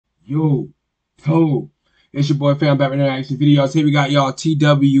Yo, it's your boy Fam back with another action videos. Here we got y'all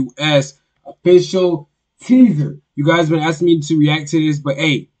TWS official teaser. You guys been asking me to react to this, but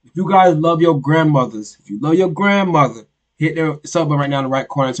hey, if you guys love your grandmothers, hit the sub button right now in the right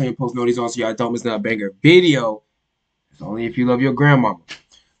corner, turn your post notifications on so y'all don't miss another banger video. It's only if you love your grandmama.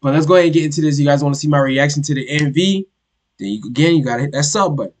 But let's go ahead and get into this. You guys want to see my reaction to the MV? Then you gotta hit that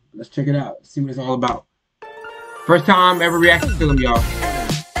sub button. Let's check it out. See what it's all about. First time ever reacting to them, y'all.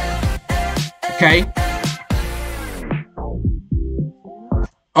 Okay.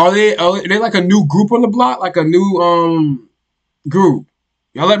 Are they like a new group on the block? Like a new group?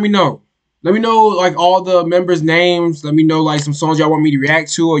 Y'all let me know. Let me know like all the members' names. Let me know like some songs y'all want me to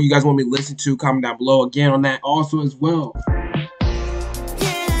react to or you guys want me to listen to. Comment down below again on that also as well.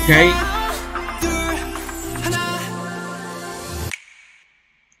 Okay.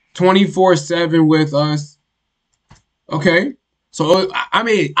 24/7 with us. Okay. So, I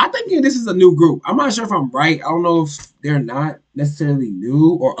mean, I think this is a new group. I'm not sure if I'm right. I don't know if they're not necessarily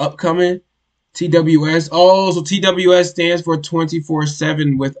new or upcoming. TWS. Oh, so TWS stands for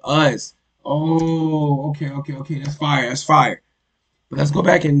 24/7 with us. Oh, okay. That's fire. That's fire. But let's go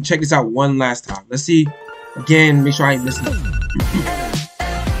back and check this out one last time. Let's see. Again, make sure I ain't missing it.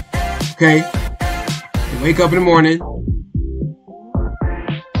 Okay. They wake up in the morning.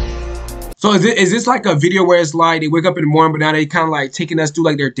 So is this like a video where it's like they wake up in the morning, but now they kind of like taking us through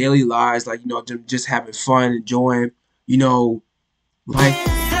like their daily lives, like, you know, just having fun, enjoying, you know, like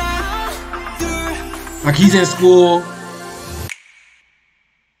he's in school.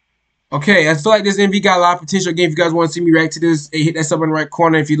 Okay, I feel like this MV got a lot of potential. Again, if you guys want to see me react to this, hey, hit that sub button in the right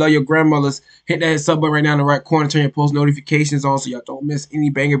corner. If you love your grandmothers, hit that sub button right now in the right corner. Turn your post notifications on so y'all don't miss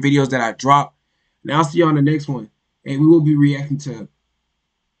any banger videos that I drop. And I'll see you on the next one. And we will be reacting to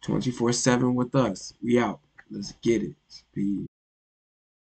 24/7 with us. We out. Let's get it. Peace.